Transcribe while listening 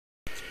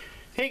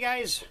Hey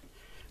guys,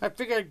 I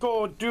figured I'd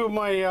go do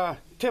my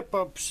tip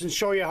ups and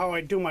show you how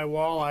I do my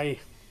walleye.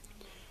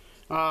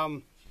 I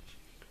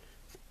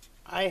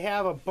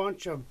have a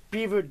bunch of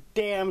beaver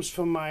dams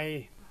from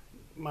my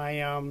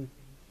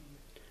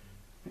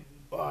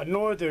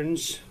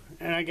northerns,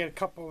 and I get a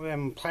couple of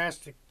them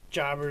plastic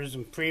jobbers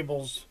and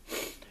Frables.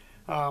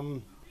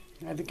 I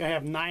think I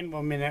have 9 of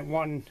them in that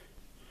one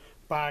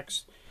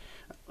box.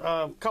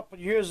 A couple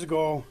of years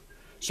ago,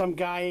 some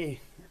guy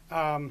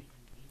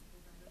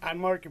on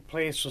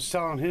Marketplace was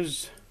selling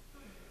his.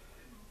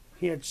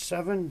 He had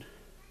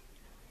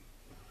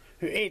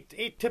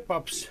 8 tip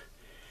ups.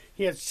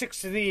 He had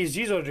 6 of these.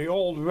 These are the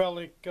old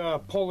relic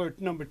Polar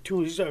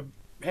 #2. These are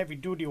heavy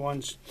duty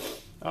ones.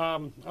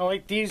 I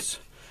like these.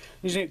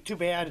 These ain't too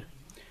bad.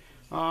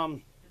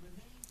 But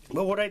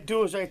what I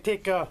do is I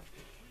take a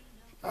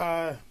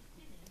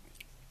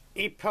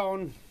 8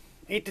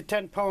 to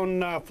 10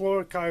 pound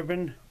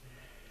fluorocarbon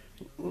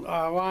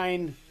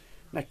line,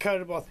 and I cut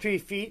it about 3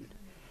 feet,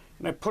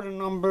 and I put a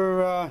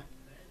number.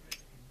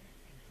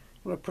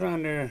 What I put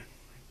on there?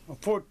 A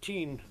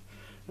 14.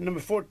 A number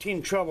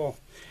 14 treble.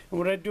 And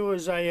what I do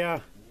is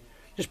I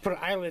just put an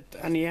eyelet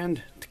on the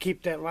end to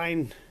keep that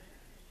line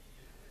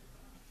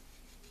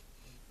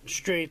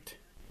straight.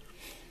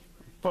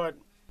 But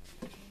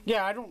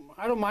yeah, I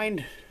don't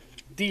mind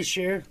these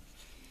here.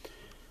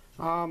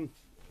 You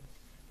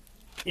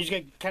just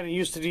get kind of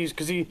used to these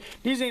because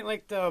these ain't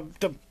like the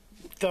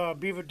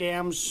beaver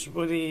dams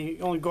where they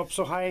only go up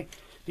so high.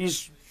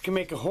 These can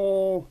make a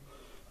whole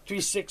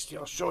 360.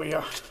 I'll show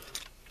you.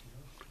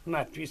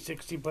 Not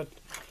 360, but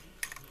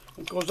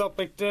it goes up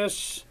like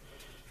this,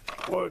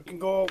 or it can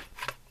go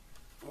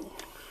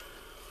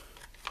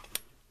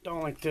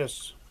down like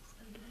this.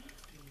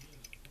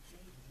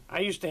 I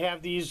used to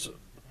have these,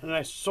 and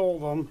I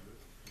sold them,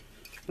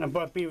 and I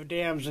bought beaver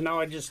dams, and now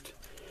I just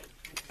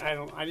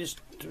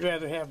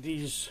rather have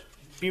these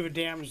beaver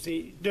dams.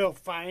 They're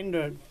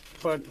fine,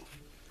 but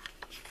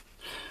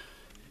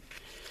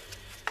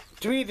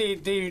to me,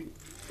 the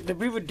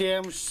beaver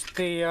dams,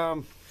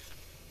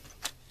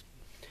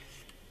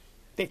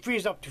 they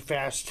freeze up too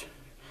fast.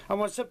 I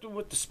want something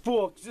with the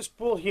spool, because this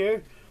spool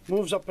here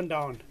moves up and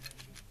down.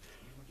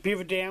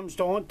 Beaver dams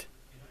don't,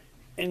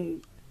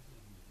 and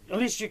at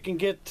least you can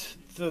get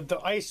the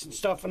ice and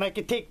stuff, and I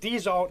can take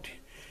these out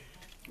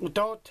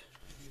without.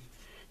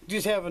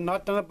 These have a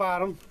nut on the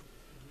bottom.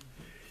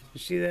 You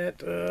see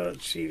that?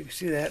 Let's see if you can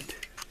see that.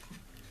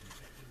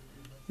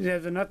 These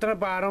have a nut on the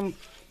bottom,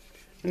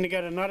 and they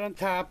got a nut on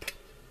top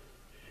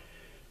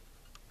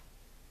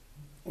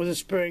with a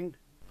spring.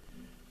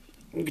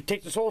 You can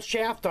take this whole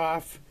shaft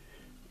off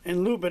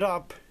and lube it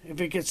up if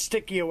it gets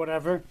sticky or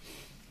whatever.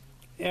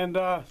 And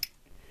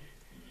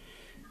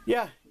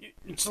yeah,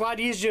 it's a lot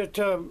easier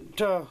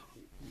to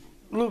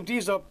lube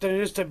these up than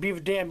it is to beaver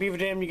dam. Beaver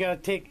dam, you gotta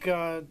take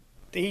the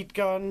heat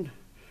gun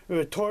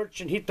or a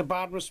torch and heat the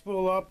bottom of the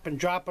spool up and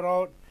drop it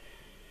out.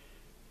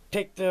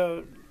 Take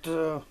the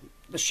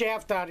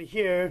shaft out of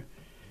here,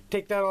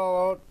 take that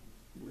all out,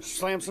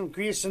 slam some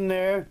grease in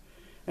there,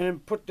 and then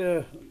put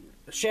the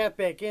shaft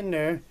back in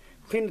there.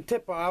 Clean the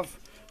tip off,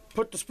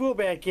 put the spool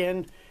back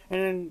in,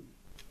 and then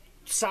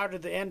solder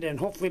the end in.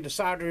 Hopefully the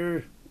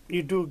solder,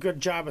 you do a good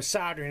job of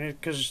soldering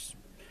it, because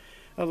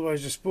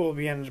otherwise the spool will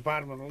be in the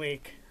bottom of the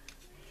lake.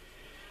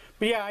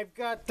 But yeah, I've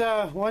got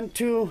 1,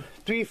 2,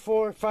 3,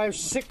 4, 5,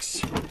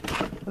 6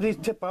 of these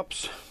tip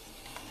ups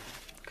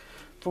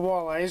for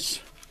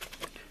walleyes.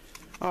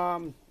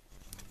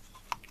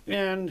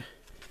 And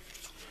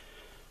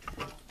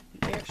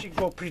they actually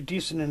go pretty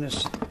decent in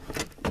this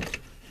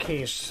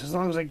case, as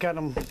long as I got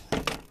them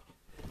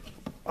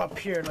up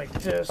here like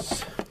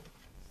this.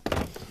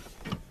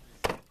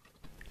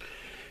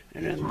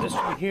 And then this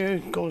one here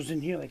goes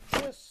in here like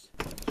this.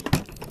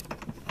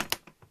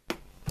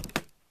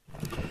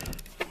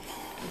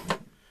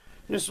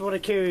 This is what I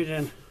carried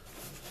in,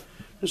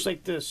 just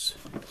like this.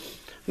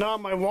 Now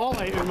my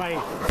walleye, or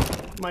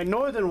my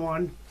northern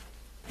one,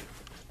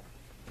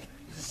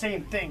 is the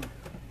same thing.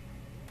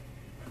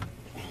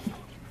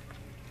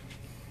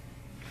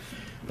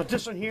 But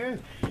this one here,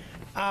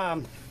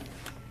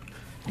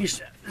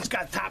 it's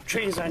got top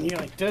trays on here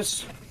like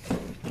this.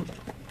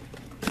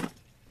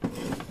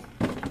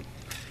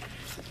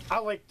 I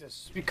like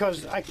this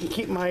because I can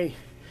keep my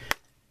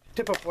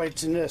tip-up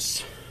lights in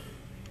this.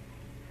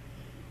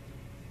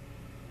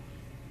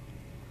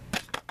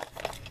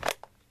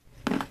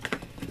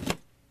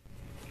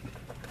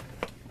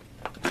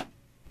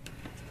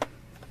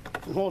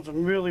 It holds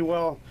them really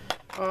well.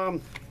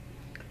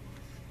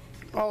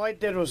 All I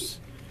did was,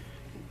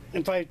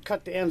 if I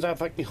cut the ends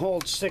off, I can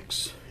hold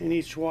 6 in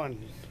each one.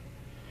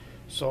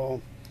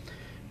 So,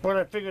 but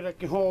I figured I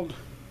can hold.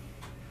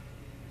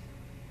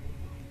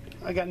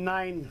 I got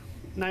 9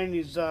 of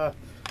these. These are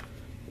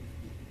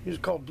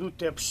called blue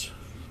tips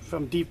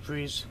from Deep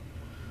Freeze.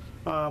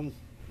 I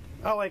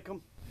like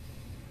them.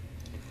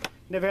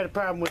 Never had a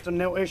problem with them.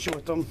 No issue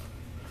with them.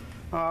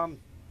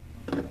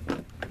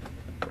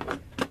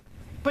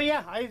 But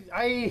yeah,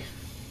 I'll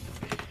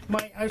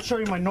show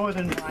you my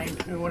northern line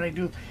and what I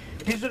do.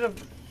 These are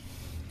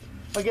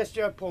I guess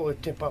they are polar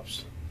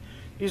tip-ups.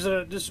 This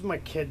is my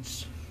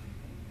kid's.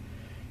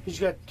 He's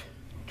got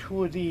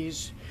 2 of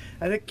these.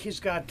 I think he's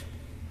got,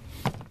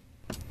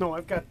 no,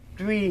 I've got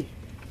 3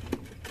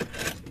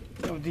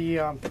 of the,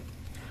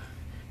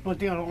 one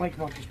thing I don't like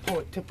about these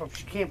polar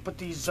tip-ups, you can't put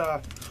these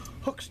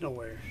hooks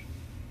nowhere.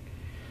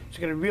 So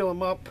you're gonna reel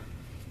them up,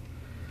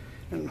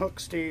 and the hook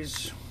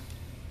stays,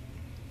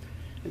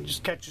 and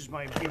just catches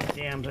my beaver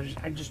dams.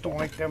 I just don't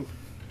like them.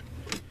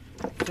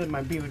 Then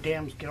my beaver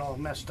dams get all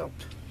messed up.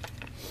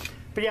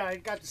 But yeah, I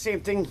got the same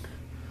thing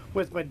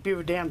with my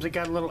beaver dams. I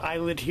got a little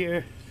eyelet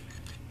here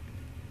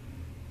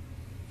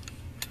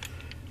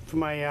for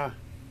my I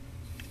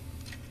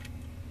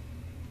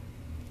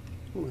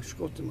should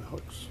go through my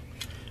hooks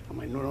on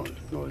my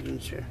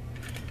northerns here.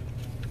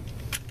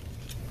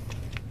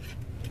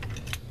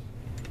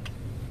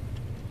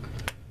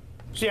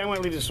 See, I'm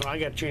gonna leave this one. I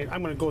gotta change.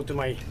 I'm gonna go to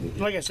my,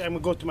 like I said, I'm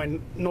gonna go to my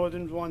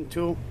northern one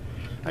too.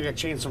 I gotta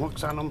change some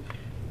hooks on them.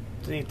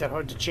 It ain't that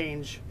hard to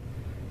change.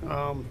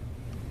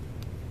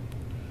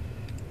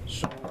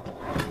 So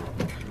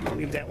I'll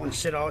leave that one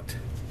sit out.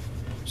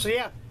 So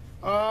yeah,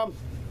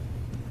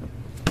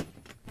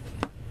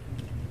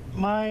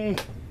 my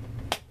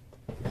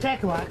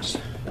tackle box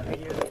right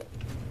here.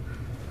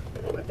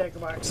 My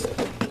tackle box.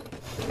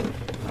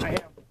 I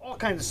have all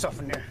kinds of stuff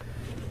in there.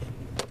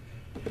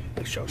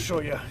 I'll show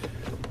you.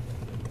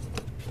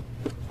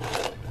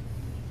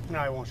 No,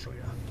 I won't show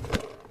you.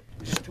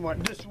 Just too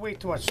much. Just way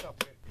too much stuff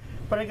here.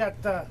 But I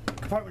got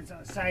compartments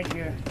on the side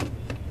here.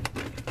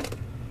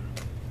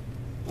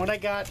 What I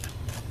got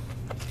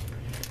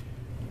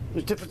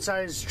was different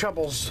size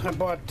trebles. I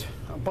bought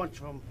a bunch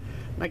of them.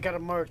 And I got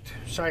them marked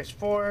size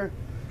 4,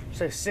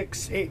 size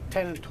 6, 8,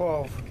 10, and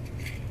 12.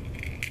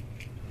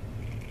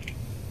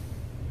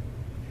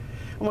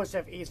 I must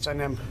have 8s on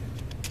them.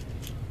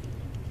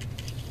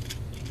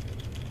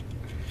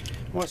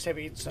 I must have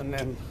 8s on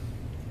them.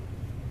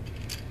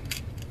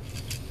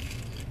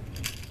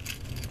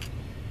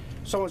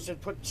 Someone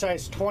said put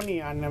size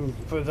 20 on them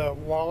for the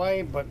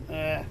walleye, but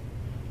I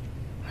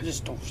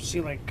just don't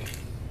see like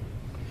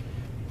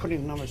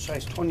putting number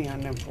size 20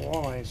 on them for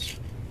walleyes.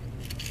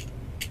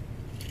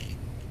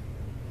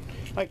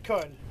 I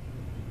could.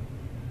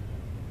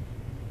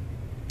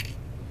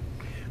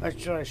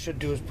 That's what I should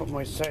do, is put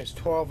my size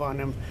 12 on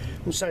them.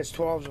 And size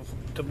 12s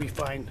will be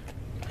fine.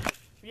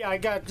 Yeah, I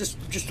got just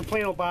a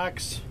plain old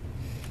box.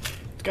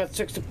 It's got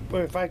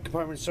 5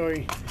 compartments,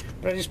 sorry.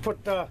 But I just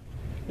put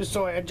just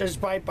so I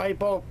just buy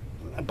bulk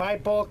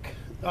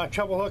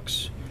treble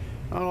hooks.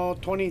 I don't know,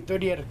 20,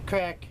 30 at a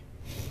crack.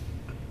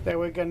 That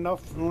way I got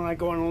enough. And when I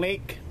go on a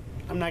lake,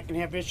 I'm not gonna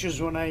have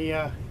issues when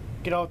I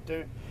get out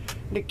there.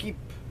 To keep,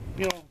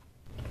 you know,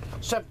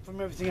 separate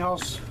from everything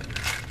else.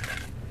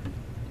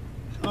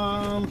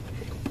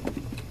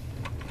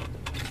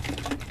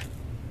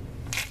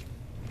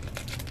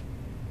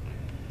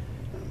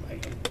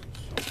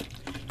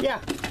 Yeah,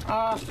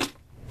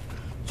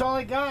 that's all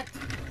I got.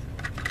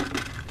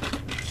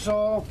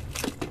 So,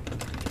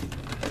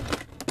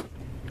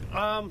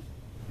 I'm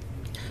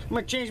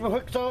gonna change my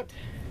hooks out,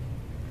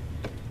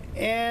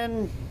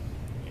 and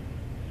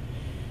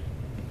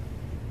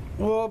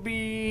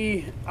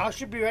I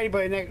should be ready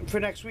by for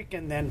next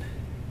weekend then.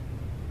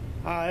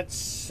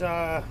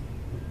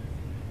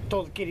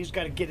 Told the kid he's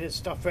got to get his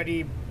stuff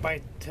ready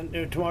by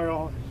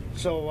tomorrow,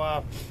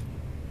 so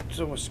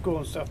with school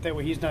and stuff, that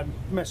way he's not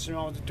messing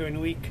around with it during the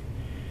week,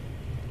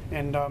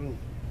 and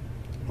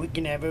we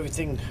can have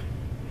everything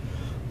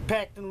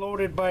packed and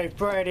loaded by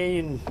Friday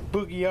and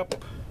boogie up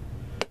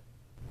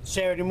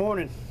Saturday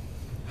morning.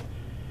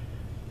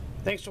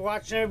 Thanks for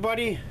watching,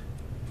 everybody.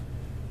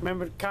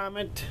 Remember to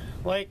comment,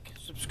 like,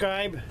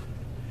 subscribe,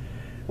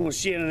 and we'll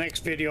see you in the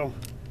next video.